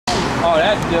Oh,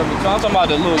 that devil. So I'm talking about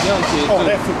the little young kid. Oh,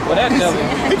 too. that fool. Well, that devil.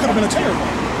 He could have been a terror.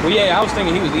 Well, yeah, I was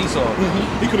thinking he was Esau.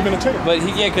 He could have been a terror. But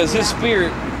yeah, because his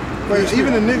spirit. But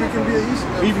even a nigga can be an Esau.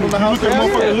 Even if you look at a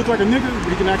motherfucker that look like a nigga,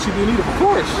 he can actually be an Edomite. Of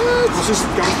course. It's just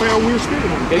got a foul weird spirit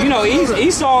on him. Yeah, you know,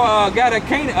 Esau got a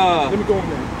Canaan. Let me go on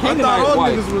there. I thought all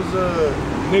niggas was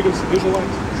niggas,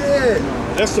 Israelites. yeah.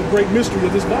 That's the great mystery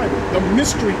of this Bible. The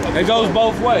mystery of It goes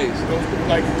both ways.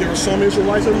 Like there are some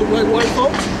Israelites that look like white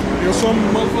folks. There are some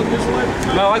motherfucking Israelites.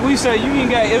 No, like we said, you can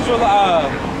get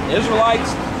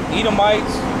Israelites,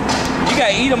 Edomites. You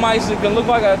got Edomites that can look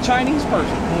like a Chinese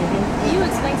person. Can you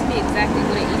explain to me exactly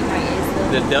what an Edomite is,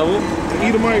 though? The devil. The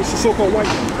Edomites, the so-called white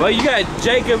man. Well, you got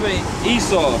Jacob and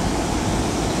Esau.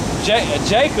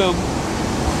 Jacob,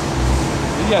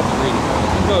 you have to read it.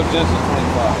 You go to Genesis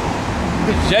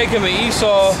 25. Jacob and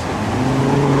Esau.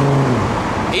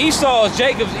 Esau is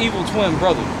Jacob's evil twin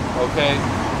brother. Okay.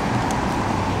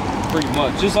 Pretty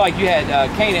much. Just like you had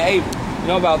Cain and Abel. You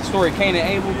know about the story of Cain and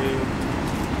Abel?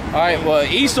 All right. Well,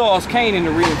 Esau's Cain in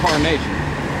the reincarnation.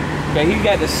 Okay, he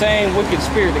got the same wicked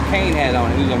spirit that Cain had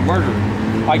on him. He was a murderer.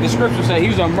 Like the scripture said, he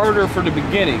was a murderer from the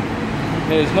beginning.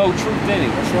 There's no truth in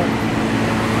him. That's right.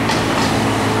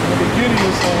 The beginning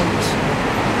is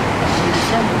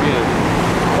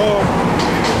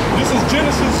this is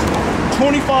Genesis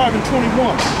 25 and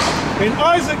 21. And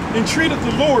Isaac entreated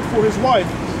the Lord for his wife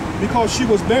because she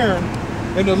was barren,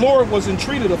 and the Lord was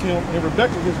entreated of him, and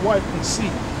Rebekah his wife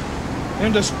conceived.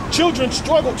 And the children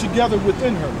struggled together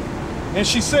within her. And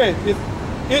she said, if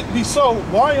it be so,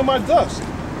 why am I thus?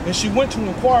 And she went to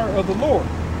inquire of the Lord.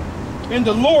 And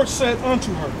the Lord said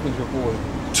unto her,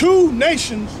 2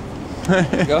 nations.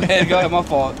 Go ahead, my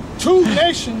fault. 2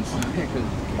 nations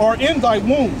are in thy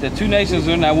womb. The 2 nations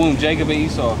are in that womb, Jacob and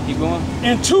Esau. Keep going.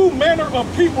 And 2 manner of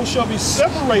people shall be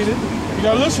separated. You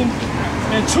gotta listen.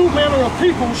 And 2 manner of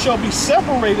people shall be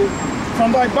separated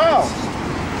from thy bowels.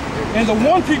 And the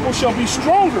one people shall be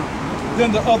stronger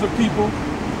than the other people,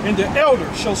 and the elder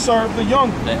shall serve the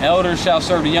younger. The elder shall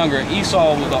serve the younger.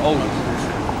 Esau was the oldest.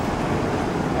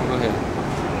 Go ahead.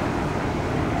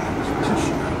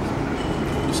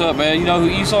 What's up, man? You know who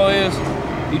Esau is?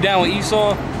 You down with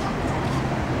Esau?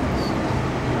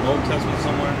 Old Testament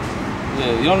somewhere?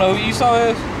 Yeah, you don't know who Esau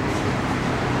is?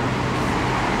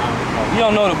 You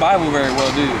don't know the Bible very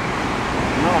well, do you?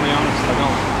 No, I'll be honest, I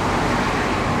don't.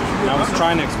 I was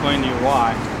trying to explain to you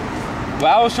why. Well,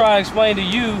 I was trying to explain to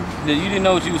you that you didn't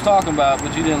know what you was talking about,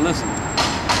 but you didn't listen.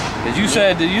 Because you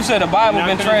said the Bible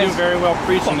been translated. You do very well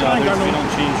preaching to others if you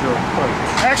don't change your approach.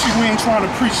 Actually, we ain't trying to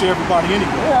preach to everybody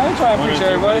anyway. Yeah, I ain't trying to preach to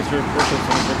everybody.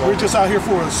 We're just out here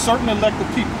for a certain elected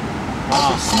people.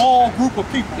 That's a small group of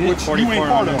people, which you ain't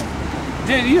part of.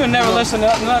 Dude, you would never listen to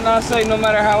nothing I say, no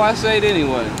matter how I say it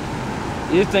anyway.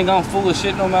 You think I'm full of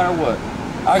shit no matter what.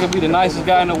 I could be the nicest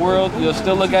guy in the world, you'll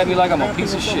still look at me like I'm a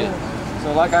piece of shit.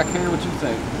 So like I care what you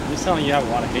think. I'm just telling you have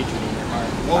a lot of hatred in your heart.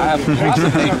 I have lots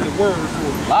of hatred.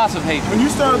 Lots of hatred. When you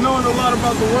start knowing a lot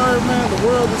about the word, man, the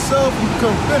world itself, you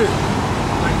become bitter. You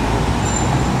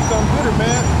become bitter,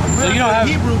 man. So you don't have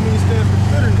Hebrew means stands for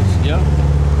bitterness. Yep.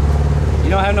 You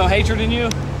don't have no hatred in you?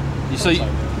 So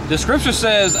the scripture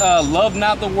says, love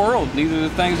not the world, neither the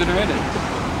things that are in it.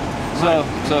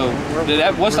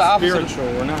 What's the opposite?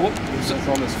 We're not.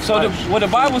 What the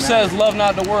Bible says, love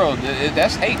not the world.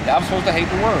 That's hate. I'm supposed to hate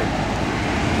the world.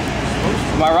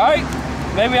 Am I right?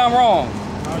 Maybe I'm wrong.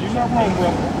 No, you're not wrong,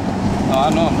 brother. No, I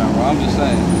know I'm not wrong. I'm just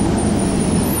saying.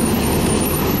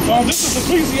 This is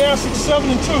Ecclesiastes 7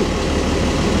 and 2.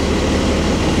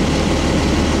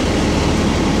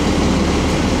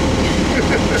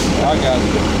 I got it.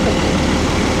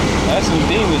 That's some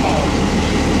demons.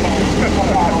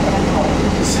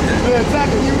 They're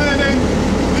attacking you, man.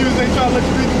 Demons ain't trying to let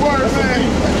you read the word, man.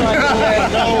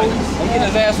 I'm getting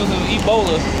his ass with some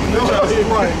Ebola.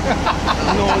 Right.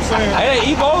 You know what I'm saying?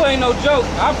 Hey, Ebola ain't no joke.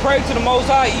 I pray to the Most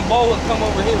High, Ebola come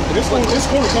over here. It's going to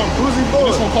come. Who's Ebola?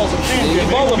 It's going to cause a pandemic.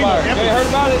 Ebola virus. You ain't heard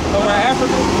about it? Over in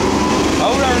Africa?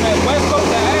 Over there in that west coast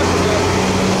of Africa,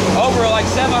 over like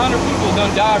 700 people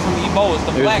done died from Ebola. It's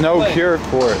the There's black no plague. cure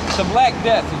for it. It's the Black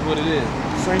Death is what it is.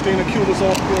 Same thing that killed us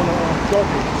off during the Dark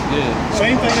Ages. Yeah.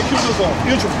 Same thing that killed us off.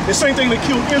 Israel. The same thing that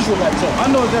killed Israelites off.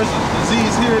 I know there's a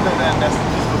disease here that's just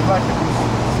for black people.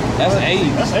 That's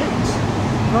AIDS. That's AIDS.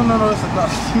 No, that's not.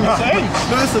 That's AIDS.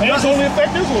 No, AIDS only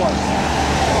affect Israelites.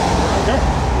 Okay.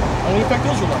 Only affect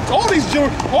Israelites. All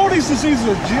these diseases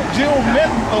are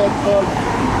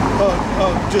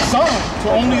designed to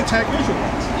only attack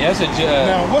Israelites. Yes,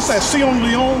 now, what's that? Sierra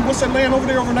Leone? What's that land over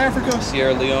there over in Africa?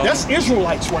 Sierra Leone. That's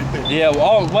Israelites right there. Yeah, well,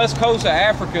 all west coast of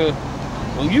Africa.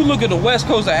 When you look at the west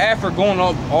coast of Africa going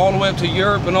up all the way up to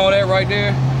Europe and all that right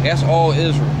there, that's all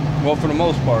Israel. Well, for the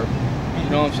most part. You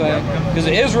know what I'm saying? Because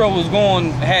Israel was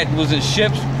was in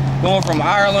ships going from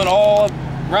Ireland all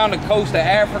around the coast of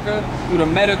Africa through the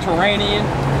Mediterranean.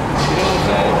 You know what I'm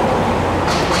saying?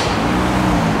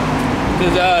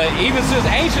 Because even since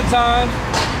ancient times,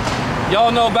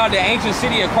 y'all know about the ancient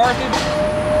city of Carthage?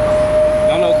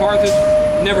 Y'all know Carthage?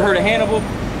 Never heard of Hannibal?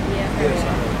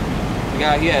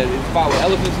 Yeah. He fought with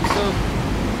elephants and stuff.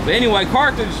 But anyway,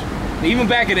 Carthage, even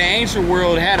back in the ancient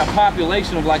world, had a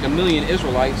population of like 1 million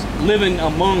Israelites living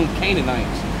among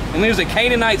Canaanites. And there's a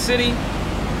Canaanite city,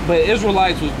 but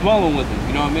Israelites was dwelling with them,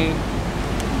 you know what I mean?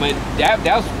 But that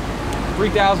was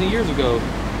 3,000 years ago.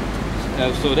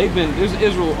 So there's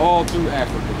Israel all through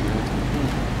Africa,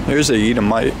 man. There's a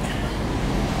Edomite.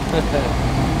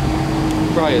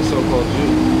 Probably a so-called Jew.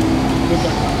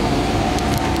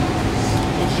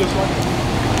 It's just like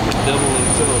The devil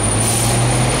himself.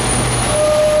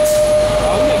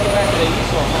 Oh, we gotta get back to the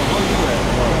Esau. Where you at?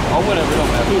 Oh, whatever, it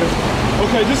don't matter.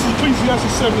 Okay, this is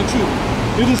Ecclesiastes 7:2.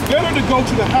 It is better to go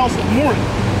to the house of mourning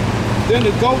than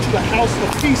to go to the house of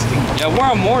feasting. Yeah, we're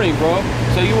in mourning, bro.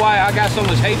 So you why I got so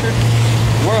much hatred?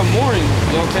 We're in mourning.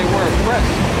 Okay, we're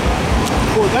oppressed.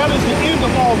 For that is the end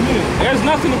of all men. There's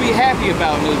nothing to be happy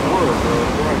about in this world,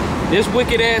 bro. This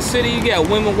wicked ass city, you got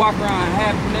women walking around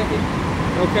half naked.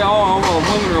 Okay, all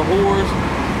women are whores.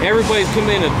 Everybody's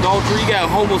committing adultery. You got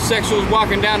homosexuals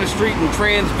walking down the street and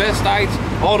transvestites.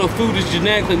 All the food is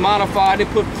genetically modified. They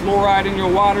put fluoride in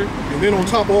your water. And then on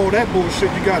top of all that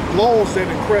bullshit, you got laws that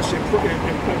oppress and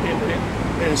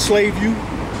enslave you.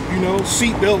 You know,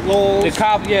 seatbelt laws. The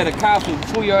cops will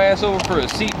pull your ass over for a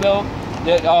seatbelt.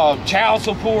 Child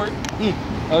support.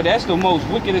 Oh, that's the most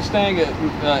wickedest thing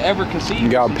ever conceived. You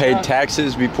gotta pay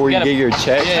taxes before you get your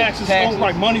check. Yeah, taxes stolen,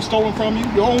 like money stolen from you,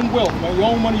 your own wealth, man, your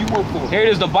own money you work for. Here it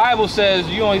is. The Bible says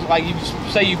you only you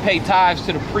say you pay tithes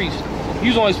to the priest.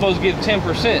 You're only supposed to give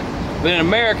 10%, but in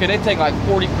America they take like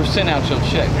 40% out your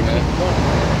check, man.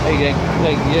 They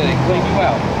clean you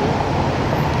out.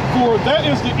 For that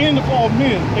is the end of all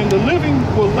men, and the living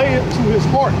will lay it to his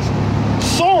heart.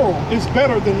 Sorrow is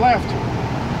better than laughter.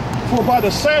 For by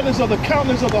the sadness of the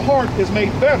countenance of the heart is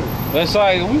made better. That's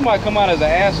like, we might come out as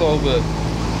an asshole, but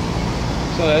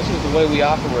so that's just the way we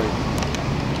operate.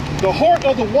 The heart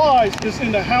of the wise is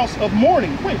in the house of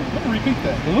mourning. Wait, let me repeat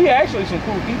that. We actually some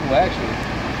cool people, actually.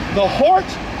 The heart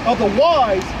of the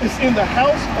wise is in the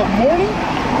house of mourning,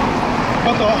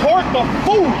 but the heart of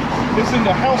fools is in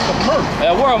the house of mirth.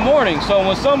 We're in mourning, so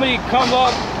when somebody comes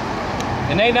up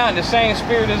and they not in the same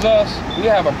spirit as us, we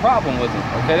have a problem with them.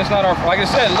 Okay, that's not our, like I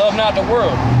said, love not the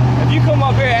world. If you come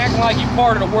up here acting like you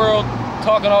part of the world,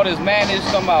 talking all this madness,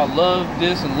 talking about love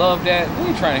this and love that, we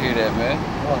ain't trying to hear that, man.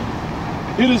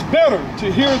 It is better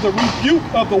to hear the rebuke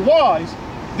of the wise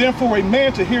than for a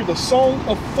man to hear the song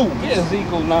of fools. Yeah,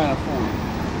 Ezekiel 9:40.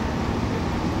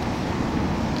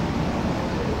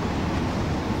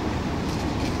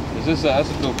 That's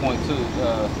a good point too.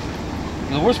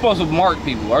 We're supposed to mark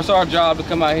people. It's our job to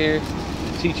come out here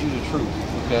and teach you the truth.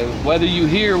 Okay, whether you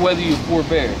hear, whether you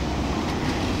forbear.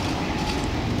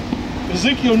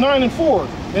 Ezekiel 9:4.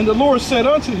 And the Lord said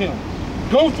unto him,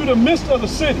 go through the midst of the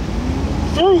city,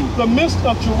 through the midst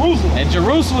of Jerusalem. And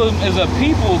Jerusalem is a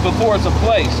people before it's a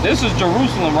place. This is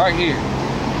Jerusalem right here.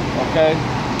 Okay,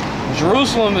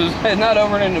 Jerusalem is not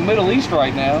over in the Middle East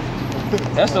right now.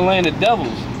 That's the land of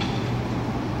devils.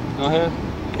 Go ahead.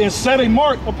 And set a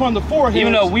mark upon the forehead.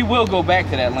 Even though we will go back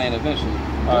to that land eventually.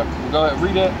 All right, go ahead,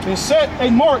 read that. And set a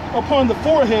mark upon the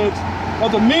foreheads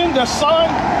of the men that sigh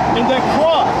and that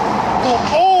cry for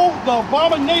all the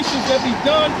abominations that be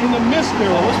done in the midst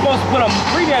thereof. We're supposed to put them,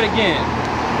 read that again.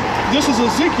 This is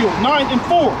Ezekiel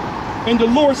 9:4. And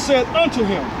the Lord said unto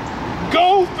him,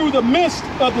 go through the midst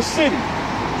of the city,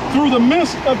 through the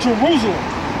midst of Jerusalem,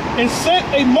 and set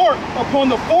a mark upon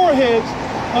the foreheads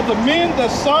of the men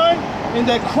that sigh and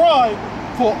that cry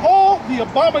for all the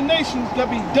abominations that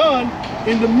be done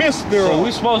in the midst thereof. So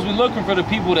we're supposed to be looking for the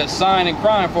people that sign and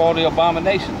crying for all the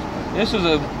abominations. This is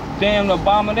a damn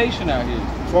abomination out here.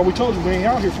 That's why we told you we ain't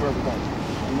out here for everybody,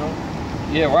 you know?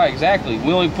 Yeah, right, exactly.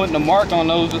 We only putting a mark on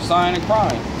those that sign and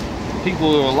crying.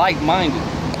 People who are like-minded, you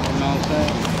know what I'm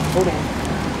saying? Hold on.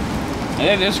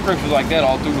 And there's scriptures like that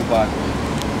all through the Bible.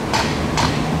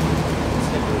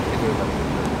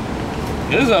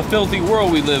 This is a filthy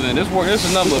world we live in. This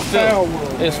is nothing but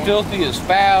filth. It's filthy, it's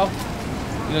foul,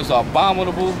 it's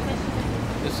abominable.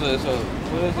 It's a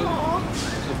what is it?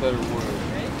 What's a better word?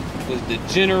 It's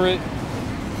degenerate.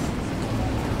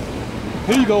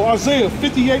 Here you go, Isaiah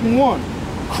 58:1.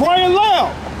 Crying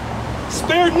loud,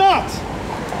 spare not,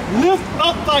 lift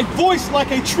up thy voice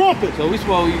like a trumpet. So we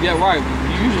supposed to get right.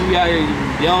 Usually we out here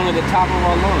yelling at the top of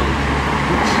our lungs.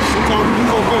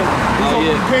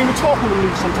 He came to talk with me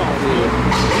sometimes. You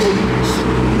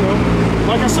know,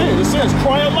 like I said, it says,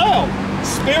 cry aloud,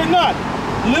 spare not,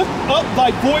 lift up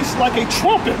thy voice like a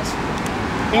trumpet,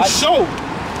 and show.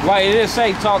 Right, it didn't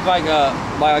say talk like a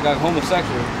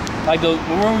homosexual. Like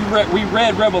when we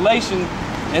read Revelation,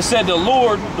 and said the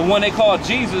Lord, the one they called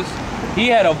Jesus, he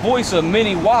had a voice of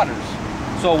many waters.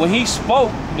 So when he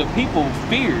spoke, the people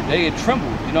feared, they had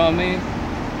trembled, you know what I mean?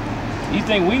 You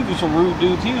think we was some rude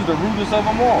dudes, he was the rudest of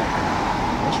them all.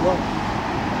 That's right.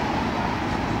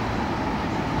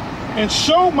 And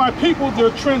show my people their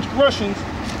transgressions,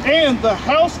 and the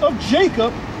house of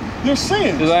Jacob their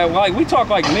sins. Like we talk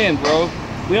like men, bro.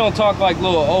 We don't talk like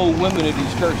little old women in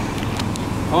these churches.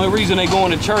 The only reason they go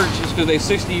into church is because they're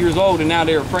 60 years old and now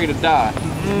they're afraid to die.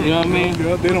 You know what I mean?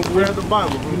 Yeah, they don't read the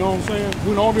Bible. You know what I'm saying?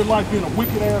 When all their life being a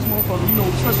wicked ass motherfucker, you know,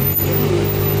 especially you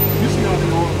see how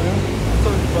they are, man.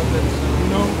 You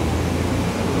know?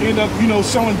 They end up, you know,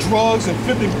 selling drugs and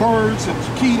flipping birds and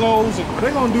kilos and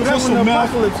they gonna do that when the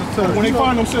apocalypse is turning. When they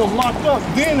find themselves locked up,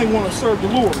 then they want to serve the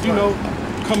Lord, you know.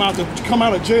 Come out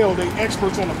of jail, they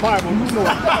experts on the Bible. You know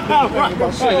about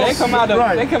they come out of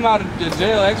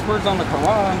jail experts on the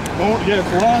Quran. Oh, yeah,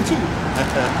 Quran too.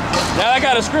 Now I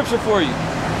got a scripture for you. 2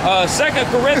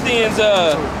 Corinthians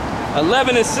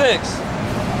 11:6.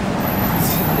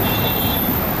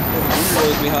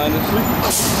 Behind us.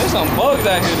 There's some bugs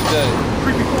out here today.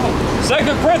 2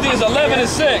 Corinthians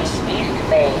 11:6. East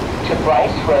Main to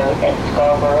Bryce Road and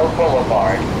Scarborough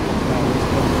Boulevard.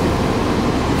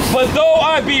 But though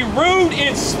I be rude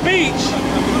in speech.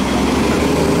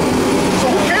 So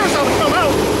who cares how to come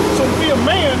out? So to be a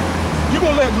man, you're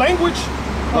going to let language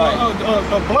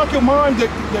block your mind that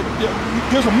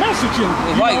there's a message in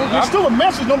it. There's still a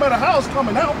message no matter how it's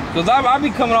coming out. Because I be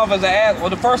coming off as an ass. Well,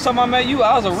 the first time I met you,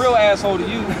 I was a real asshole to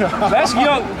you. That's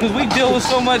young, because we deal with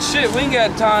so much shit. We ain't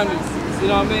got time to, you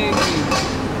know what I mean?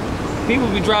 People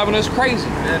be driving us crazy. You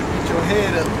gotta beat your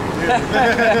head up.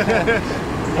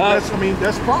 That's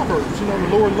Proverbs. You know,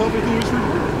 the Lord loveth who is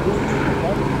rewarded.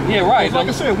 Yeah, right. Like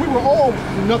I said, we were all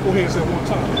knuckleheads at one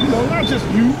time. You know, not just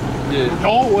you,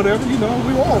 y'all, whatever. You know,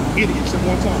 we were all idiots at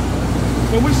one time.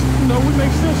 And we, you know, we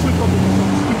make still slip up with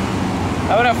something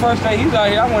stupid. That first day he was out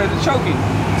here, I wanted to choke him.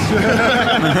 We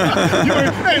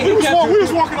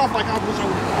was walking off like I was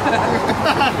over.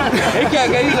 He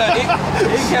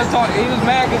kept talking. He was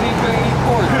mad because he couldn't eat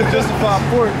pork. Justified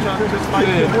pork, just like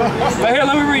But here,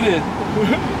 let me read it.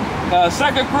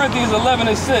 2 Corinthians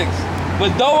 11:6.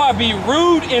 But though I be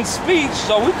rude in speech,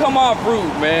 so we come off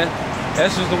rude, man.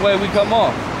 That's just the way we come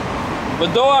off.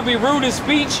 But though I be rude in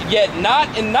speech, yet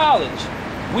not in knowledge,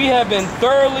 we have been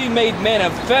thoroughly made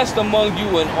manifest among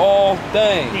you in all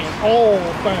things. In all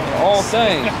things. All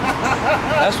things.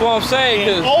 That's what I'm saying.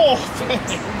 In all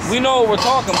things. We know what we're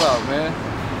talking about, man.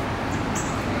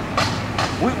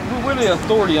 We're the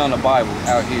authority on the Bible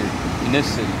out here in this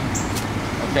city.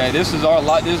 Okay, this is our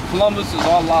lot. This Columbus is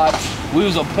our lot. We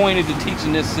was appointed to teach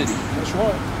in this city. That's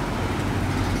right.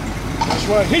 That's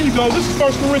right. Here you go. This is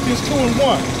 1 Corinthians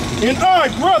 2:1. And I,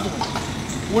 brethren,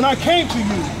 when I came to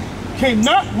you, came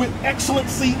not with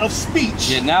excellency of speech.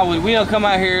 Yeah, now we don't come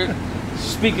out here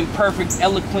speaking perfect,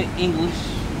 eloquent English.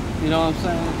 You know what I'm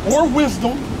saying? Or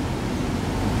wisdom,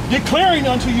 declaring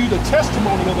unto you the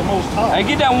testimony of the Most High. Hey,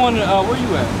 get that one. Where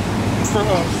you at? For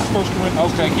 1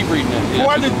 Corinthians. Okay, keep reading that. Yeah,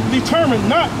 for I determined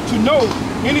not to know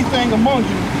anything among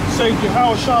you, save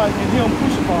Yahushua and him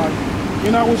crucified.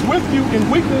 And I was with you in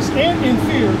weakness and in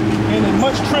fear and in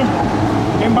much trembling.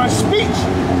 And my speech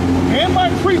and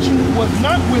my preaching was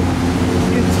not with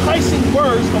enticing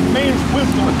words of man's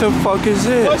wisdom. What the fuck is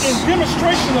this? But in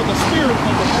demonstration of the Spirit of the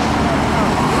Lord.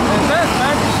 Is that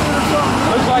faggot shit or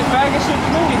something? Looks like faggot shit to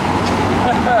me.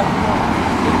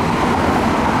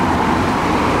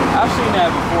 I've seen that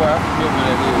before. I forget what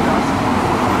that is.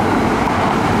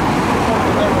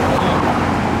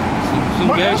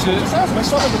 Some gay shit. Just ask me. I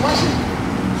saw that right here.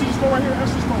 See this one right here?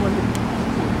 Ask this one right here.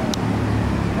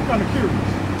 I'm kind of curious.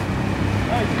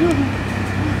 Hey, excuse me.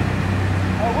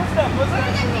 What's that? What's that?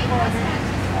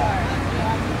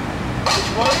 Which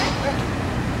one?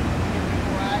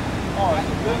 Oh, it's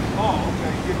a good. Oh,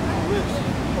 okay. You get the list.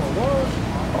 Oh, what?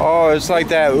 Oh, it's like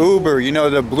that Uber, you know,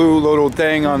 the blue little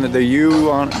thing on the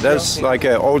U on. That's like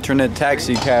an alternate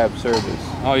taxi cab service.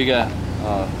 Oh, you got.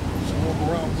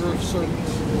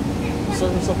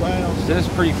 Service up the house. This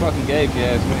is pretty fucking gay, if you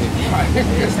ask me.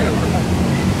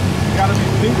 Gotta be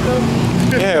pink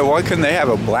though. Yeah, why couldn't they have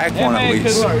a black one at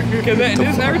least?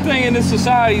 Because everything in this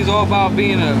society is all about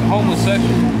being a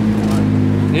homosexual.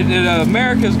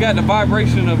 America's got the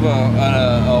vibration of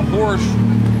a horse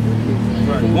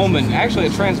woman, actually a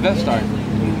transvestite.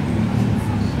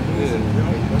 Yeah.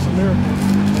 That's America.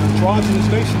 Androgynous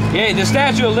nation. Yeah, the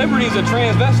Statue of Liberty is a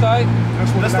transvestite.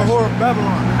 That's the whore of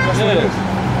Babylon. That's what it is.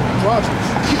 Androgynous.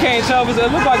 You can't tell if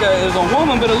it looks like it's a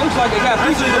woman, but it looks like it got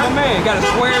features of a man. Got a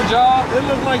square jaw. It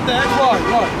looked like that. Right.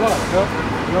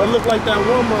 You know, it looked like that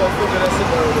one motherfucker that's in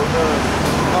the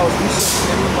house.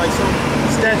 It looked like some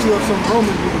statue of some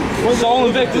Roman dude. Sol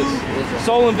Invictus.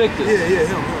 Sol Invictus. Yeah,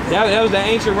 him. That was the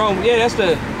ancient Roman. Yeah, that's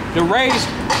the rays,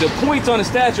 the points on the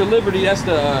Statue of Liberty. That's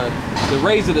the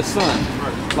rays of the sun.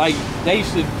 Like they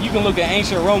used to, you can look at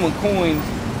ancient Roman coins,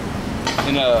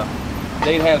 and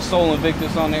they'd have Sol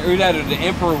Invictus on there. Or that, or the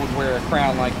emperor would wear a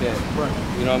crown like that. Right.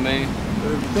 You know what I mean?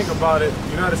 But if you think about it, the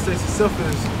United States itself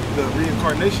is the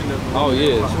reincarnation of the Oh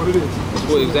yeah, That's what it is.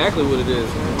 that's exactly what it is.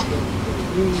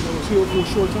 It was here for a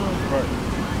short time. Right.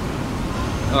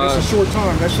 It's a short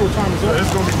time. That short time is up. It's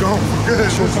gonna be gone.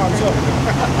 That short time is up.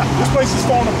 This place is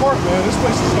falling apart, man. This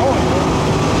place is going, man.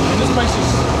 And this place is,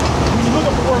 when you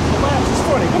look up the word collapse, it's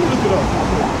funny. Let me look it up.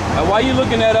 While you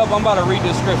looking that up, I'm about to read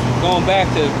the scripture. Going back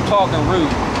to talking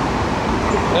rude.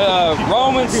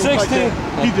 Romans He didn't like 16.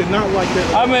 that. He did not like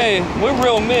that. I mean, we're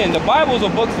real men. The Bible's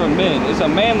a book for men. It's a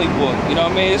manly book. You know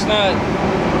what I mean? It's not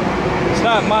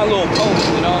My Little Pony.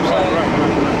 You know what I'm saying?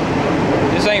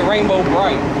 Right. This ain't Rainbow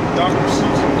Bright. Dr.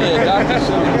 Seuss. Yeah, Dr.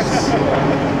 Seuss.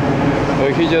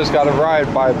 Look, he just got a ride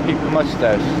by a pink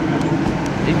mustache.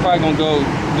 He probably gonna go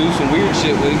do some weird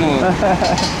shit. But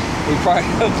he probably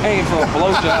paying for a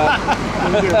blowjob. I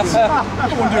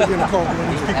want to get in the car with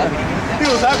these people. He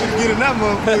was happy to get in that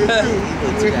motherfucker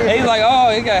too. He's like, oh,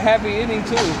 he got a happy ending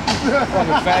too.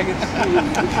 Fucking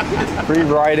faggots. Free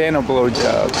ride and a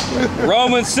blowjob.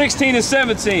 Romans 16 and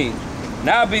 17.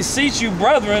 Now I beseech you,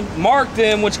 brethren, mark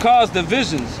them which cause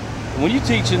divisions. When you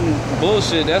teaching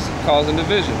bullshit, that's causing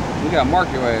division. You gotta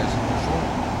mark your ass.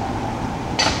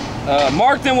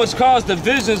 Mark them which cause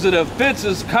divisions of the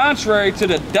offenses contrary to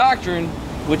the doctrine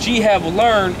which ye have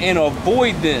learned, and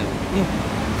avoid them.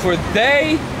 For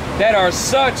they that are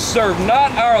such serve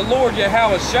not our Lord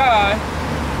Yahushua,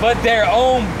 but their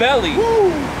own belly.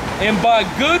 And by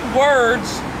good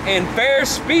words and fair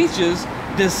speeches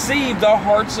deceive the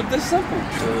hearts of the simple.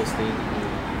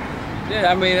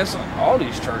 Yeah, I mean, that's all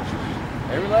these churches.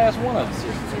 Every last one of them.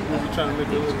 We're trying to make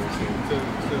it look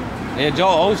to Yeah,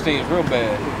 Joel Osteen's real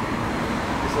bad.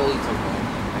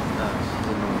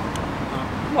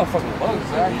 Motherfucking bugs,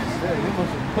 Zach. Yeah, you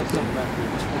must have put something back there.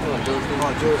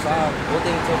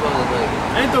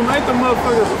 Ain't the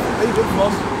motherfuckers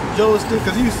Joel Osteen,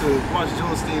 because he used to watch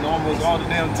Joel Osteen almost all the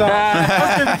damn time.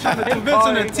 I was trying to convince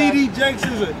him that TD Jakes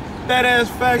is a fat ass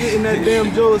faggot in that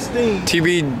damn Joel Osteen.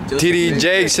 TD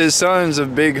Jakes, his son's a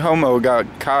big homo, got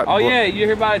caught. Oh yeah, you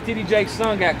hear about it? TD Jake's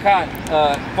son got caught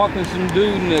fucking some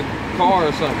dude in the car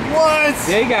or something. What?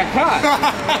 Yeah, he got caught.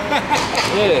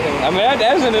 Yeah, I mean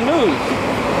that's in the news.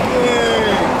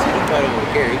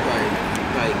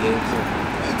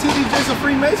 TD Jakes a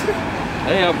Freemason?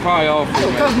 They are probably all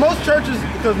Because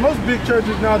Freemasons. most big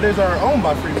churches nowadays are owned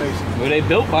by Freemasons. Well, they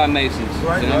built by Masons.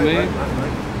 Right, you know what I mean?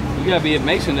 right. You gotta be a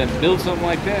Mason that built something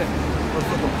like that.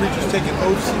 Motherfucking preachers taking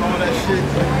oaths and all that shit.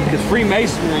 Because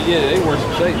Freemasonry, yeah, they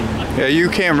worship Satan. Yeah, you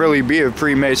can't really be a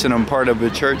Freemason and part of a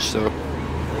church, so.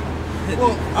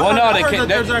 Well, no, I they heard can't.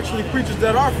 that there's actually preachers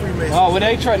that are Freemasons. Oh, well,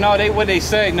 they try. No, what they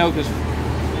say, no, because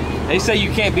they say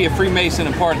you can't be a Freemason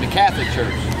and part of the Catholic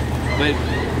Church. But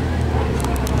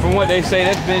from what they say,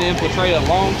 that's been infiltrated a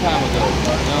long time ago. You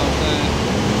know what I'm saying?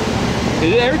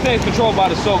 'Cause everything's controlled by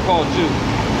the so-called Jew.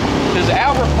 Because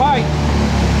Albert Pike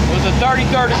was a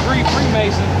 33rd degree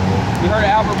Freemason. You heard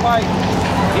of Albert Pike?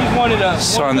 He's one of the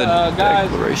guys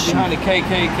behind the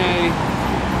KKK.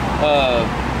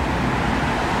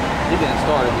 He didn't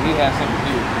start it, but he had something to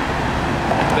do.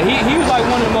 But he was like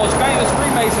one of the most famous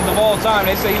Freemasons of all time.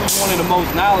 They say he was one of the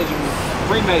most knowledgeable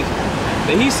Freemasons.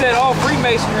 But he said all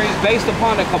Freemasonry is based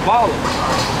upon the Kabbalah.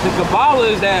 The Kabbalah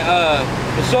is that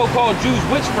the so-called Jews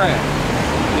witchcraft.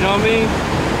 You know what I mean?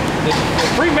 The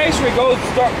Freemasonry was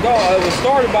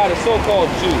started by the so-called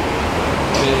Jew,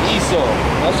 the Esau.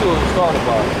 That's who it was started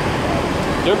by.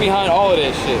 They're behind all of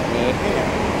that shit, man.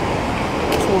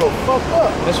 That's what the fuck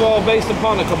up. That's all based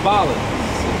upon the Kabbalah.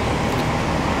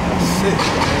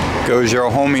 Goes your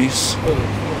homies.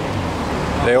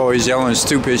 They always yelling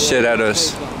stupid shit at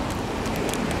us.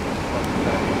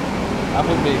 I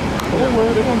would be. Don't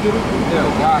worry, they're gonna get it. Yeah,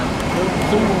 God.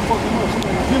 Someone gonna fuck them up.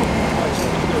 Someone gonna get them.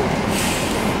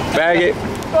 Faggot.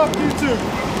 Fuck you too.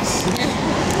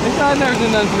 I never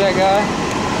did nothing to that guy.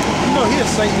 You know he a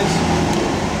Satanist.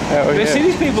 Hell But yeah. see,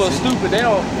 these people are stupid. They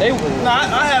don't. Nah,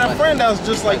 I had a friend that was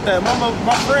just like that.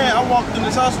 My friend, I walked in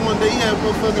his house one day. He had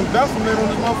motherfucking Baphomet on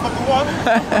his motherfucking wall.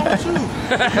 What's wrong with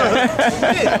you?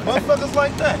 Yeah, motherfuckers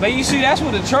like that. But you see, that's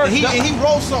what the church. And he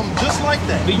wrote something just like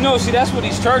that. But you know, see, that's what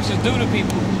these churches do to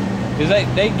people. Is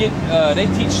they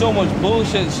teach so much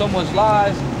bullshit, and so much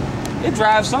lies. It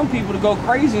drives some people to go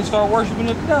crazy and start worshiping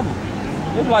the devil.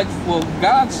 They're like, well,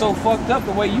 God's so fucked up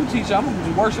the way you teach, I'm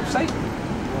gonna worship Satan.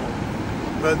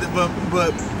 But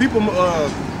people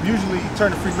usually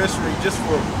turn to Freemasonry just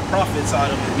for profits out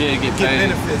of it. Yeah, get paid.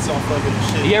 Benefits off of it and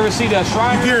shit. You ever see that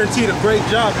Shriner? You guaranteed a great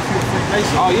job if you're a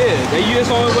Freemason. Oh yeah, that's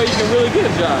the only way you can really get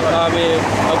a job. I mean,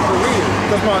 a career.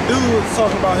 Because my dude was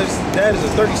talking about his dad is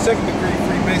a 32nd degree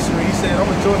Freemasonry. He said, I'm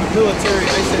gonna join the military.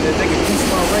 They said that they can boost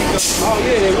my rank up. Oh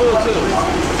yeah, they will too.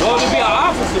 Well, to be an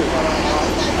officer.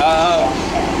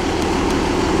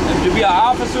 To be an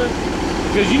officer,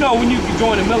 because you know when you can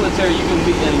join the military, you can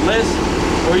be enlist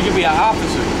or you can be an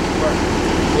officer. Right.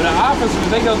 With the officers,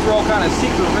 they go through all kind of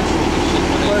secret rituals and shit.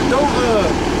 But don't the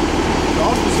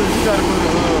officers, you gotta go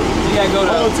to you gotta go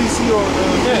to OTC or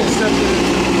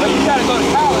But you gotta go to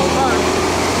college first.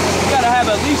 You gotta have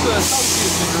at least an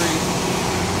associate's degree.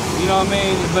 You know what I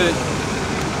mean? But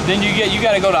then you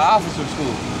gotta go to officer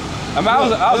school. I mean, I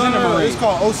was in the Marines. It's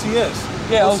called OCS.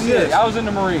 Yeah, OCS. I was in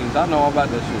the Marines. I know all about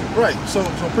that shit. Right. So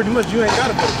pretty much you ain't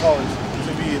gotta go to college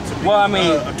to be well, I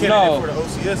mean, a candidate for the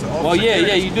OCS. Well, yeah,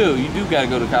 you do. You do gotta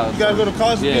go to college. You gotta go to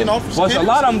college to be an officer. Well, a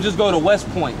lot of them just go to West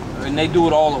Point and they do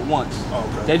it all at once. Oh,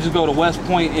 okay. They just go to West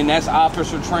Point and that's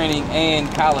officer training and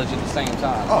college at the same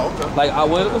time. Oh, okay. Like,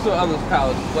 what's the other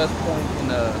college? West Point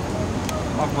and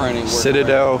my brain ain't working.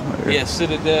 Citadel. Right. Yeah,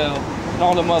 Citadel and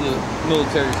all them other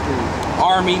military schools.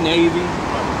 Army, Navy.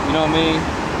 You know what I mean?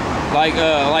 Like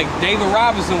David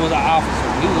Robinson was an officer.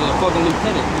 He was a fucking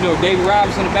lieutenant. You know David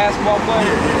Robinson, the basketball player?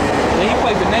 Yeah, he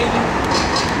played for Navy.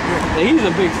 Yeah, he's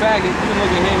a big faggot. You can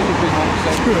look at him, he's a big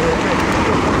homosexual.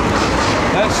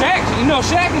 Shaq, you know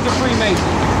Shaq is a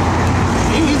Freemason.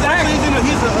 He's a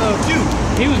Q.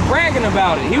 He was bragging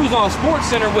about it. He was on Sports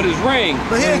Center with his ring.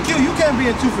 But he ain't Q. You can't be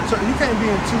in two fraternities. You can't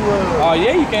be in two. Oh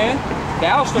yeah, you can. The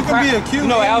Aleister Crowley. You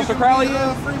know Aleister Crowley?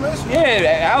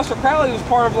 Yeah, Aleister Crowley was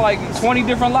part of like 20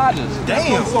 different lodges.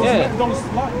 Damn.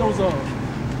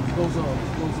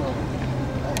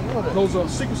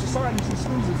 Those secret societies and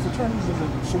schools and fraternities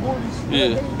and sororities.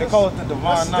 Yeah. They call it the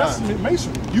Divine Nine. That's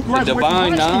Masonry. You graduate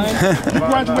from high school. You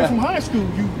graduate from high school.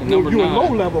 You're a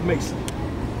low-level Mason.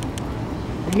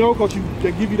 You know, because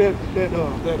they give you that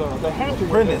hat to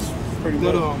wear.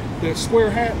 That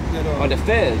square hat. Or the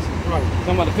Fez. Right.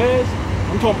 Talking about the Fez?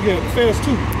 I'm talking, the Fez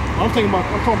too. I'm talking about.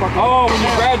 Oh, when you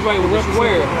graduate with the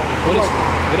square.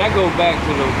 But that goes back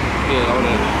to the all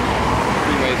that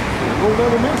Freemason.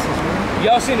 Low-level Masons, man.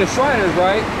 Y'all seen the Shriners,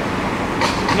 right?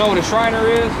 You know what a Shriner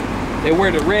is? They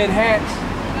wear the red hats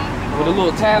with a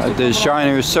little tassel. The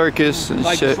Shriners Circus and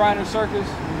like shit. The Shriners Circus.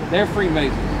 They're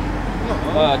Freemasons.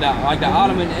 Like the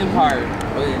Ottoman Empire.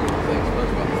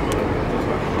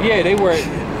 Yeah, they wear it.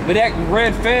 But that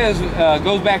red fez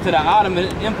goes back to the Ottoman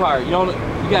Empire. You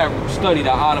gotta study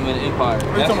the Ottoman Empire.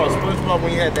 Are you talking about SpongeBob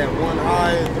when you had that one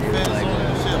eye and the fez on it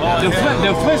and shit?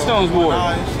 The Flintstones wore it.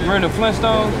 Remember the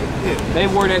Flintstones? Yeah. They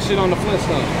wore that shit on the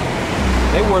Flintstones.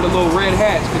 They wore the little red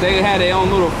hats because they had their own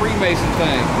little Freemason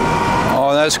thing.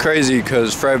 Oh, that's crazy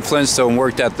because Fred Flintstone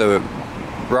worked at the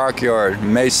Rock Yard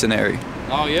Masonry.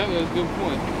 Oh yeah, that's a good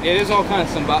point. Yeah, there's all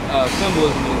kinds of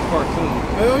symbolism in the cartoon.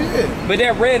 Hell yeah. But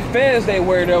that red fez they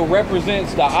wear though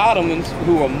represents the Ottomans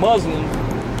who are Muslims.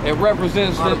 It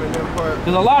represents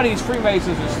because a lot of these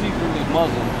Freemasons are secretly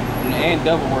Muslim and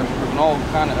devil worshippers and all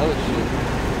kind of other shit.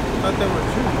 I thought they were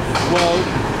Jews. Well,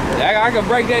 I can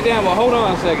break that down, but hold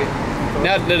on a second.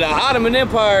 Now the Ottoman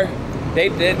Empire, they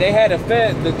had a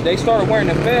fez. They started wearing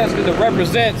the fez because it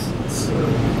represents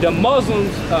the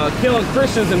Muslims killing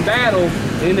Christians in battle,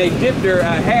 and they dip their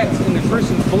hats in the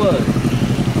Christians' blood.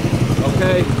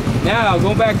 Okay. Now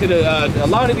going back to a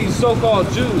lot of these so-called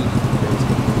Jews,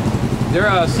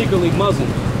 they're secretly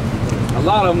Muslims. A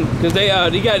lot of them, because they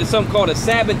got something called a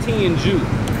Sabbatean Jew.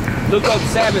 Look up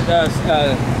Sabbath.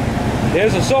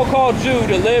 There's a so-called Jew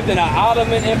that lived in the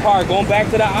Ottoman Empire. Going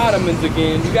back to the Ottomans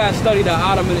again, you gotta study the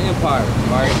Ottoman Empire.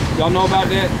 All right, y'all know about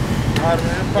that?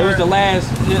 Ottoman Empire. It was the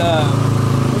last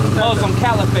Muslim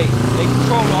caliphate. They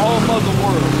controlled the whole Muslim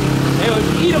world. They were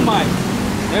Edomites.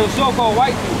 They were so-called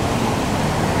white people.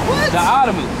 What? The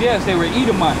Ottomans, yes, they were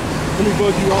Edomites. Let me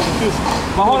buzz you off with this.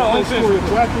 But hold on, the whole story of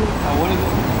Dracula. What is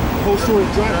it? The whole story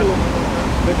of Dracula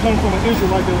that comes from an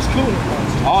Israelite that was killing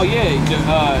him. Oh yeah,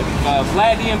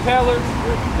 Vlad the Impaler.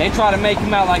 They try to make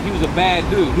him out like he was a bad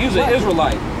dude. He was an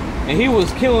Israelite. and he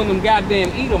was killing them goddamn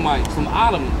Edomites, some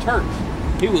Ottoman Turks.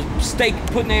 He was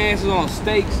putting their asses on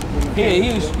stakes.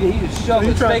 He was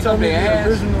shoving steak up their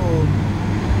ass.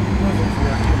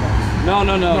 No.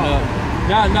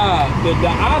 The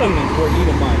Ottomans were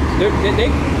Edomites.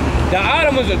 The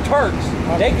Ottomans are Turks.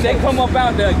 They come up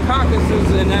out the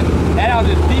Caucasus and that out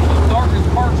the deepest, darkest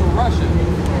parts of Russia.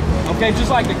 Okay,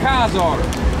 just like the Khazars.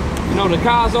 You know the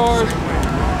Khazars?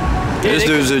 This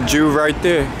dude's a Jew right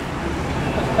there.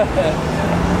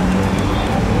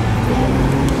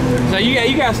 So you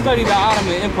got to study the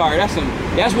Ottoman Empire. That's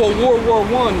what World War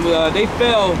I. They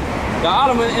fell. The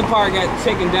Ottoman Empire got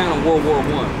taken down in World War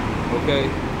I. Okay,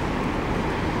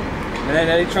 and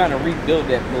they trying to rebuild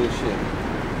that bullshit.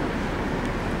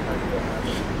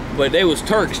 But they was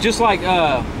Turks, just like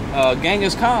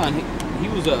Genghis Khan. He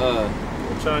was a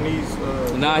Chinese.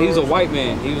 Nah, he was a white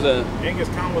man. He was a. Genghis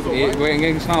Khan was a white man.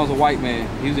 Genghis Khan was a white man.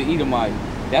 He was an Edomite.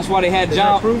 That's why they had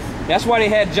John. That's why they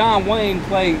had John Wayne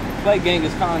play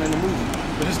Genghis Khan in the movie.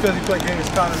 But just because he played Genghis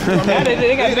Khan in the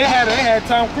movie, they had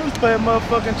Tom Cruise play a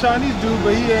motherfucking Chinese dude,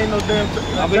 but he ain't no damn.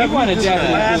 But he wasn't a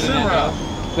Japanese dude.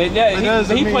 But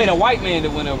he played a white man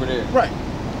that went over there. Right.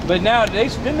 But now I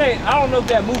don't know if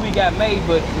that movie got made,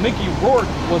 but Mickey Rourke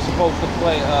was supposed to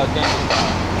play Genghis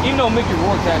Khan. Even though Mickey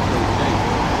Rourke's actually James.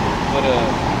 But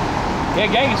yeah,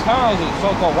 Genghis Khan was a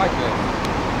so-called white man.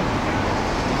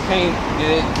 He came,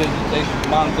 they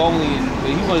Mongolian, but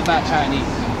he was not Chinese.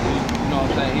 You know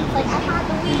what I'm saying? He was, Like, I had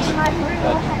the weed in my room.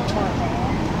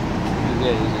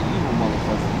 Yeah, he's an evil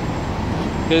motherfucker.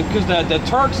 Because the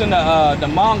Turks and the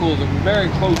Mongols are very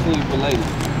closely related.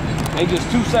 They just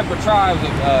two separate tribes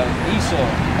of Esau.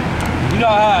 You know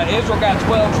how Israel got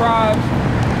 12 tribes?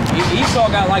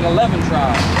 Esau got like 11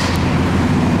 tribes.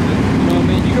 You know what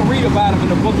I mean? You can read about them in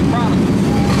the Book of Chronicles.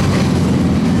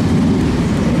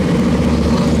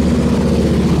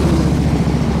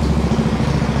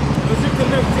 Does it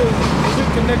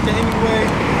connect to any way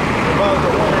about the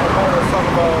one that was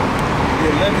talking about the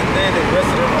 11th day they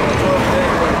rested on the 12th day?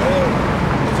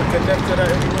 Does it connect to that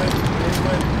anyway?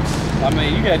 I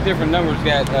mean, you got different numbers.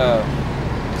 Got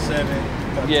 7.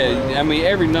 yeah. 12. I mean,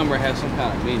 every number has some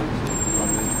kind of meaning.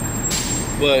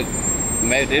 But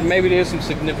maybe there's some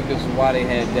significance of why they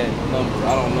had that number.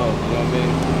 I don't know. You know what I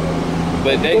mean?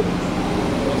 But they.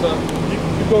 What's up?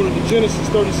 You go to the Genesis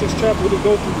 36th chapter, it'll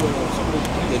go through some of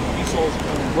the Esau's.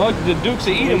 Well, the Dukes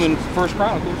of Edom in First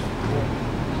Chronicles.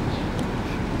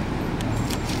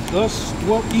 Thus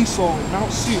dwelt Esau at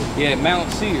Mount Seir. Yeah,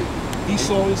 Mount Seir.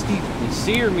 Esau is evil. And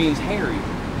Seir means hairy.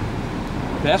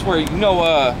 That's where, you know,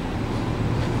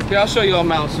 here, I'll show you on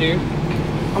Mount Seir.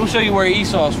 I'm gonna show you where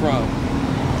Esau's from.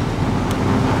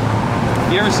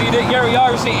 You ever see that? Y'all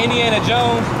ever see Indiana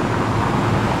Jones?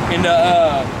 In the,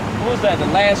 what was that, The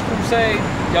Last Crusade?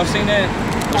 Y'all seen that?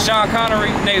 With Sean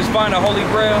Connery, and they was finding the Holy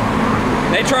Grail.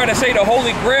 They tried to say the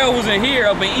Holy Grail was in here,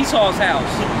 up in Esau's house.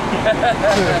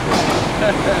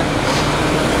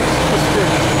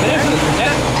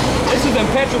 This is in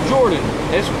Petra, Jordan.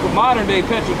 It's modern day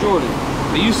Petra, Jordan.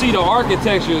 But you see the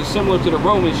architecture is similar to the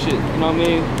Roman shit, you know what I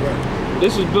mean? Right.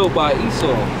 This was built by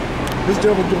Esau. This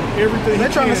devil doing everything. They're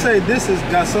trying to say this has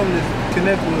got something to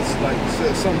connect with like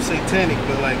something satanic,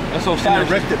 but like That's an Osiris.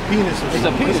 erected penis or It's a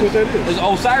something. penis. That's what that is. It's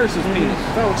Osiris's penis.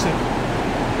 Phallic symbol.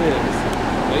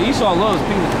 Yeah. But Esau loves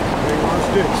penis.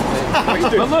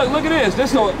 But look at this.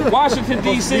 This is Washington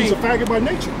He's D.C. a faggot by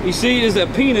nature. You see, there's a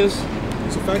penis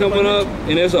He's a faggot coming by up,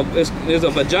 and there's a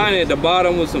vagina at the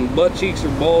bottom with some butt cheeks or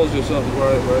balls or something.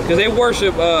 Right. Because they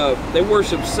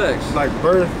worship sex. Like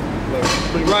birth.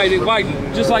 Right,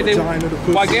 just like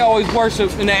they always worship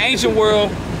in the ancient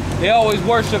world. They always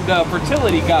worship the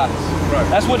fertility goddess. Right.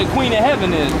 That's what the Queen of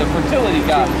Heaven is, the fertility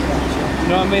goddess. You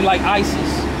know what I mean? Like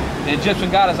Isis, the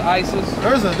Egyptian goddess Isis.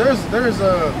 There's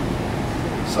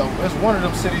one of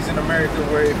them cities in America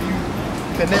where if you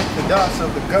connect the dots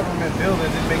of the government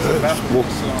buildings, it makes a basketball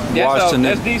sign.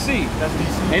 That's DC. That's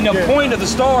DC. And the point of the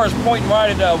star is pointing right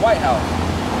at the White House.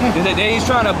 They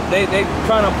trying to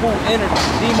pull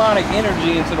demonic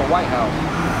energy into the White House.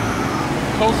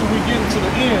 The closer we get into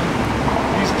the end,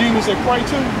 these demons they pray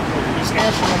to, it's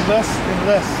answering them less and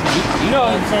less. You know,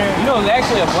 there's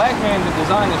actually a black man that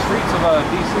designed the streets of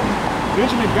DC.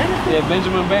 Benjamin Banneker? Yeah,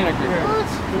 Benjamin Banneker. What?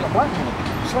 A black man.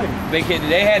 Slave.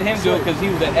 They had him do it because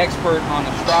he was an expert on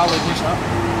astrology.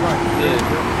 Right.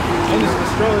 Yeah. And is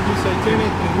astrology satanic?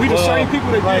 We the same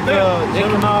people that like did that.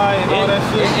 Gemini and all that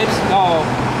shit. It's all.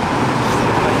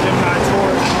 Like Gemini,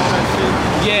 Taurus, and all that shit.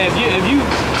 Yeah, if you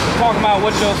talking about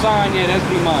what's your sign, yeah, that's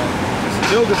demonic.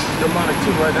 Still demonic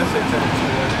too, right? That's satanic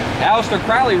too, right? Aleister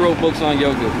Crowley wrote books on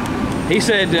yoga. He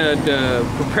said to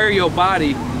prepare your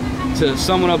body to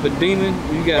summon up a demon,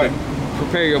 you gotta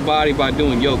prepare your body by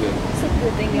doing yoga. It's a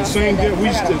good thing y'all Same said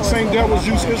that. the same devils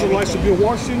use Israelites to build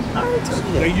Washington.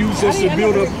 They use us to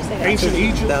build up ancient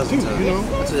Egypt too. You know,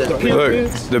 the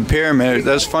pyramids. Look, the pyramid.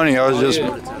 That's funny. I was just.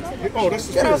 Oh, that's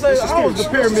the Can I say, how was the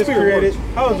pyramids created?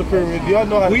 How was the pyramid? Do y'all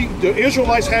know how? The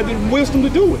Israelites had the wisdom to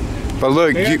do it. But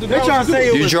look, They you, had the knowledge to do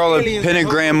it. you draw a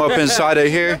pentagram up inside of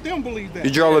here. Let them believe that.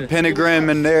 You draw a pentagram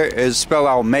in there. It's spelled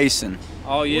out Mason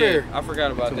Oh yeah, Where? I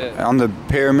forgot about that. on the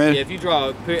pyramid. Yeah, if you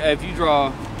draw,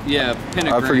 yeah,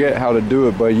 pentagram. I forget how to do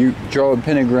it, but you draw a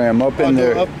pentagram up in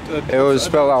there. It was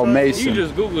spelled out You Mason.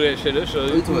 just Google that shit. It'll show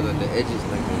you. Like the edges,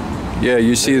 like that. Yeah,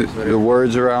 you see the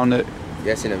words around it.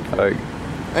 Yeah, I seen them. Like,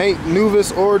 Ain't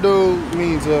Novus Ordo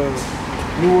means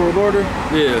New World Order?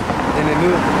 Yeah. And then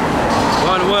New.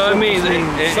 Well, it means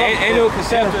annual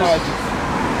conceptus.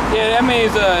 Yeah, that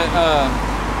means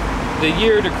the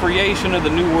year of the creation of the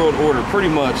New World Order, pretty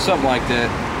much, something like that.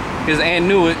 Because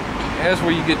Annuit, that's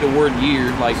where you get the word year,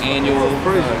 like annual,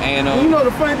 anno. You know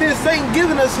the funny thing, Satan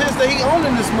giving us his that he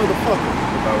owning this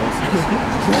motherfucker.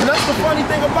 And that's the funny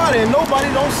thing about it, and nobody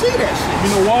don't see that shit. You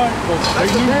know why?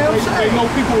 Because they know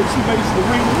people are too lazy to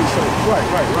read research. Right.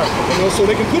 You know, so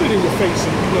they can put it in your face,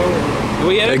 and you know.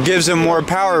 Well, yeah, it gives them more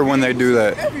power when they do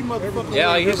that. Every motherfucker. yeah,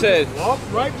 like you said,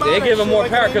 Right by they that give them shit more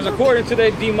like power they because know. according to their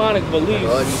demonic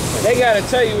beliefs, they gotta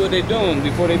tell you what they're doing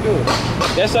before they do it.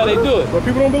 That's how they do it. But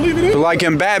people don't believe it. Like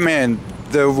in Batman,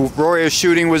 the Royal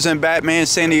shooting was in Batman.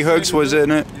 Sandy Hooks was in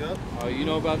it. Oh, you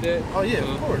know about that? Oh yeah,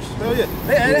 of course. Hell yeah.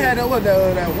 They had that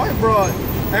white broad,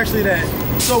 actually that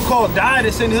so-called died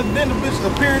at Sandy Hook. Then the bitch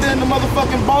appeared in the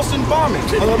motherfucking Boston bombing,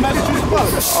 Massachusetts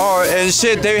bombing. Oh, and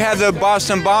shit, they had the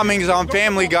Boston bombings on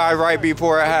Family Guy right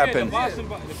before it Yeah, happened.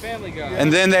 the Family Guy.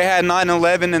 And then they had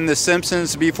 9/11 and The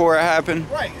Simpsons before it happened.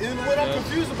 Right. And what I'm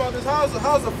confused about is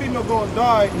how's a female going to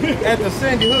die at the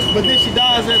Sandy Hook, but then she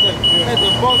dies at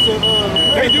the Boston.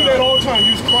 They do that all the time.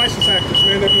 Use crisis actors,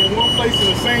 man. They be in one place in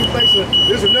the same place.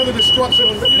 There's another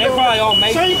destruction. They probably all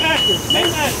Mason. Same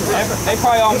actors. They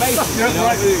probably all Mason. That's right.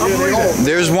 Yeah, they all.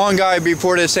 There's one guy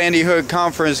before the Sandy Hook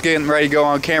conference getting ready to go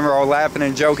on camera all laughing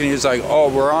and joking. He's like, oh,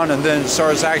 we're on, and then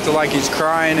starts acting like he's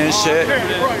crying and shit.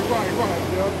 Right.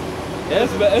 Yeah. Yeah,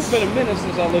 it's been a minute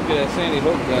since I looked at that Sandy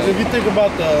Hook guy. If you think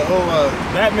about the whole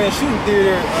Batman shooting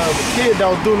theater, the kid that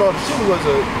was doing all the shooting was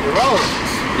a urologist.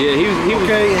 Yeah, he was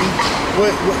Okay,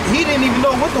 and he didn't even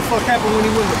know what the fuck happened when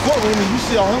he went to the courtroom. And you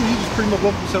see all him, he just pretty much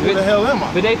woke up and said, "Where the hell am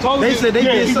I?" But they told They you. said they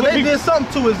Yeah, did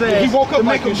something to his ass. he woke up to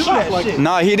like make him in do shock, that like- shit.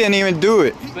 Nah, he didn't even do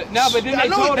it. But then I they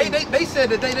know told him. they said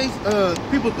that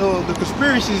people the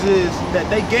conspiracies is that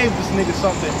they gave this nigga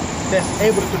something that's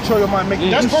able to control your mind, make you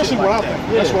That's do shit personally what like I think.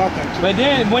 that. That's what I think. But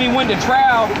then when he went to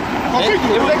trial,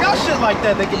 If they got shit like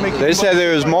that, they can make. They said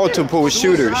there was multiple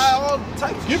shooters. All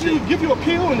types of Give shit. you a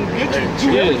pill and get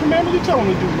you do Yeah. every commandment you tell them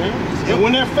to do, man. And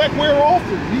when that fact wear off,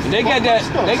 they got that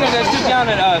shit down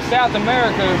in South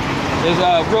America. Is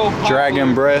real popular.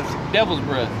 Dragon breath, Devil's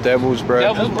breath. devil's breath.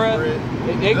 Devil's breath.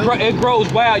 It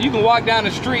grows wild. You can walk down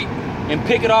the street and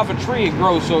pick it off a tree. It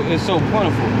grows so it's so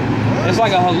plentiful. It's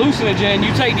like a hallucinogen.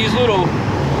 You take these little.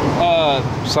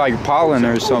 It's like pollen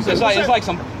or something. It's like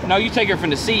some. No, you take it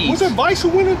from the seeds. was that Vice who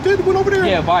went over there?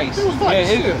 Yeah, Vice. It was Vice.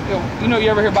 You know, you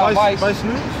ever hear about Vice? Vice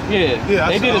News? Yeah.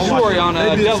 They did a story on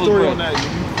Devil's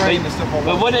Breath.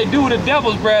 But what they do with the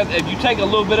Devil's Breath, if you take a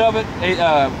little bit of it,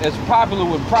 it's popular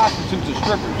with prostitutes and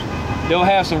strippers. They'll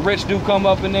have some rich dude come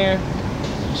up in there.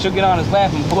 She'll get on his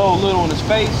lap and blow a little in his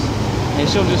face. And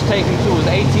she'll just take him to his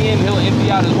ATM. He'll empty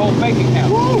out his whole bank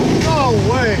account. No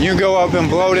way. You go up and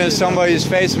blow it in somebody's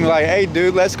face and be like, hey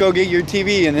dude, let's go get your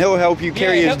TV, and he'll help you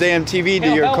carry his damn TV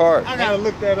to your car. I gotta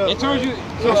look that up. It turns you.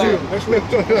 That's real.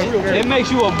 It makes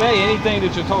you obey anything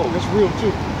that you're told. That's real too.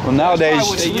 Well, nowadays, That's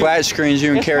why what they flat screens, you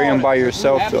can It's carry them called by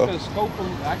yourself though.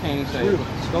 I can't even say it.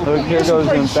 Look, here That's some goes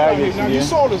them crazy shit out here. faggots Now you again.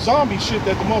 saw the zombie shit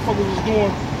that the motherfucker was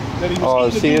doing. That he was Oh,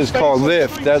 eating the see, dude's it's face called on the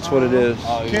lift. street. That's what it is.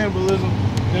 Cannibalism.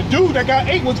 The dude that got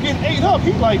ate was getting ate up.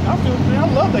 He like, I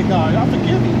love that guy. I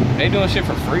forgive him. They doing shit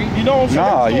for free. You know what I'm saying?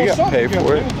 Nah, They was you doing gotta something pay together.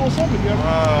 for it. They was doing something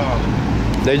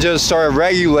together. They just started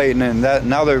regulating it. And that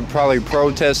now they're probably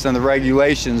protesting the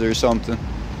regulations or something.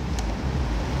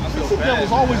 This devil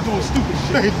was always doing stupid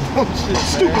shit.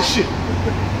 Stupid shit.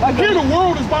 Like here the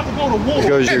world is about to go to war. Here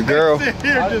goes your girl. Here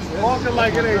just walking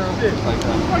like it ain't shit.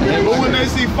 But when they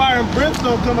see fire and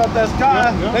brimstone come out that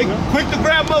sky, they quick to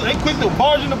grab up. They quick to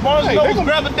barge in the barge Hey, and they gonna-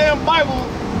 grab a damn Bible.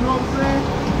 You know what I'm saying?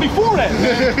 Before that,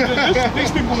 man,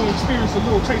 these people will experience a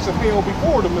little taste of hell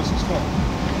before the missiles come.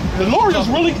 The Lord is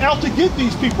really out to get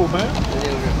these people, man.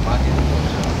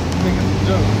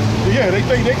 Yeah, they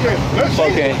think they can.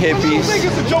 Fucking hippies. Let them think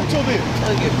it's a joke till then.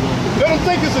 Let them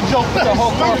think it's a joke. The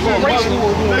whole car full of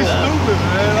They stupid,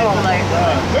 man. Oh my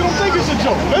God. They don't think it's a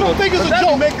joke. They don't think it's a That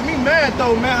joke. be making me mad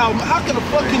though, man. How can the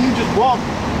fuck can you just walk,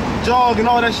 jog, and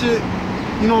all that shit?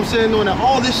 You know what I'm saying? Knowing that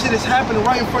all this shit is happening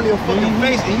right in front of your fucking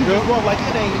face, and you just walk like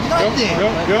it ain't nothing.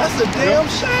 That's a damn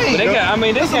shame. But they got, I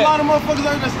mean, There's a lot of motherfuckers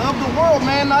out there that's of the world,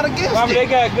 man, not against I mean, they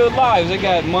it. got good lives. They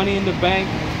got money in the bank.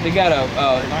 They got a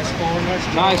Nice car,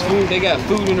 nice food. They got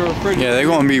food in the refrigerator. Yeah, they're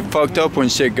gonna be fucked up when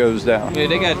shit goes down. Yeah,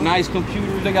 they got nice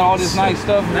computers. They got all this nice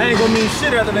stuff. They ain't gonna mean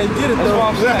shit after they get it That's though.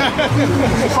 what I'm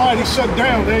saying. Society shut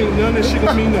down. They ain't none of that shit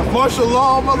gonna mean nothing. Martial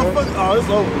law, motherfucker. Oh, it's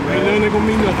over, Ain't man. none that gonna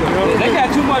mean nothing. They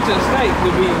got too much at stake to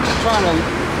be trying to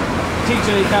teach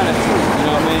any kind of truth. You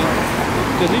know what I mean?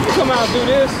 Because if you come out and do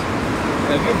this,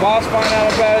 if your boss find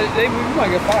out about it, you might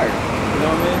get fired. You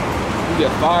know what I mean? You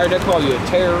get fired. They call you a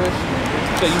terrorist.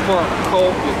 Say you part of a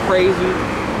cult. You're crazy.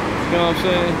 You know what I'm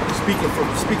saying? Speaking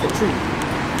truth.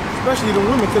 Especially the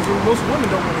women, because most women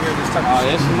don't want to hear this type of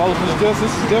shit. It's the most. This is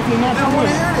definitely not They for don't want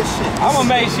to women. hear this shit. I'm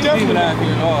amazed she's even out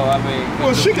here at all. I mean,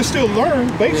 Well, she can still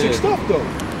learn basic stuff though.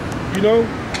 You know?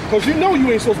 Because you know you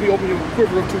ain't supposed to be opening your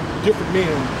quiver up to different men.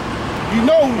 You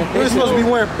know You ain't supposed to be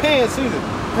wearing pants either.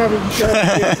 having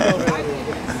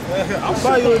I'll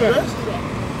buy you a dress. You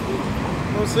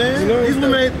know what I'm saying? You know, these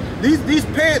women, these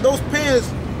pants, those pants,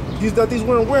 that these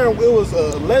women wearing, it was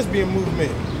a lesbian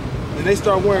movement, and they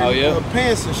start wearing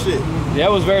pants and shit. yeah,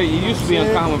 it was very. It used to be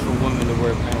uncommon for women to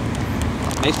wear pants.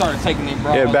 They started taking their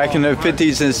bras. Yeah, back in the off.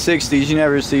 50s and 60s, you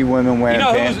never see women wearing You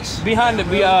know, who pants. was behind the?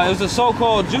 It was the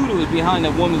so-called Jew who was behind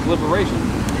the women's liberation.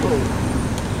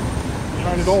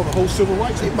 behind it all, the whole civil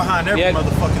rights. They behind every Yeah.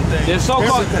 motherfucking thing. The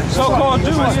so-called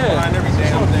Jew, Behind yeah. every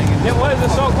damn thing. It was the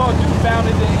so-called Jew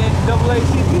founded the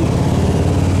NAACP.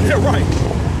 Yeah, right.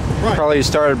 Right. Probably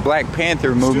started Black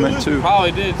Panther movement is. too.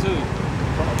 Probably did too.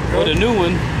 Or the new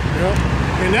one. Yeah.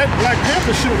 And that Black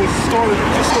Panther shit was started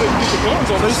just so they could get the guns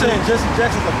on. So you saying Jesse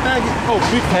Jackson's a faggot? Oh,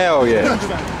 big Hell yeah.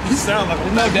 He sound like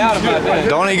There's no doubt about that.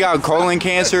 Don't he got colon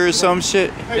cancer or some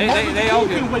shit? Hey, Martin they Luther all King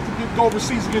get- couldn't wait to go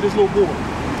overseas and get his little boy.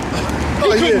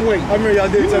 Oh, He couldn't wait. I remember y'all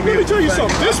did tell me. Let me tell you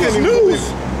something. This was news.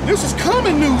 This was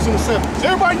common news in the 70s.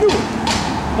 Everybody knew it.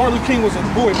 Martin Luther King was a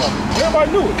boy mother.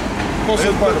 Everybody knew it. Because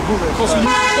the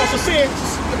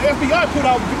FBI put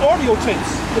out audio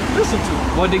tapes to listen to.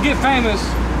 Well, to get famous,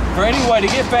 for anyone to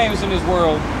get famous in this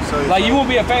world, like you won't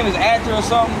be a famous actor or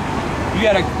something, you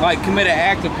gotta like commit an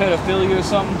act of pedophilia or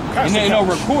something, and then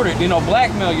record it,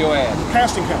 blackmail your ass.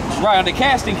 Casting couch. Right, on the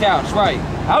casting couch, right.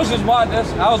 I was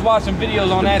watching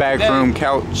videos on that Backroom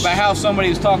couch. about how somebody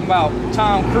was talking about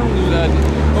Tom Cruise,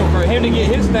 for him to get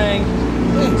his thing,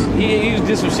 he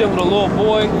did some shit with a little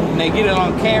boy, and they get it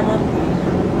on camera,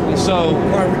 and so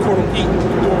Right, record him eating,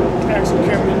 doing acts of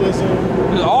cannibalism.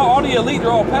 all the elite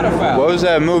are all pedophiles. What was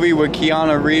that movie with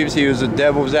Keanu Reeves? He was a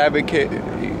devil's advocate.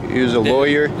 He was a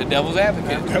lawyer. The devil's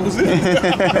advocate. That was it.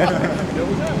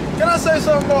 Can I say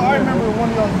something though? I remember one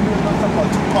of y'all videos talking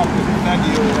about Tupac and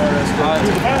Naggy and all that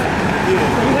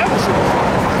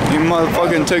stuff. He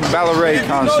motherfucking took ballet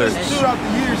concert. Throughout the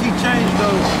years, he changed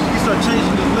those. He started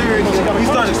changing the lyrics. He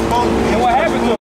started exposing. And what happened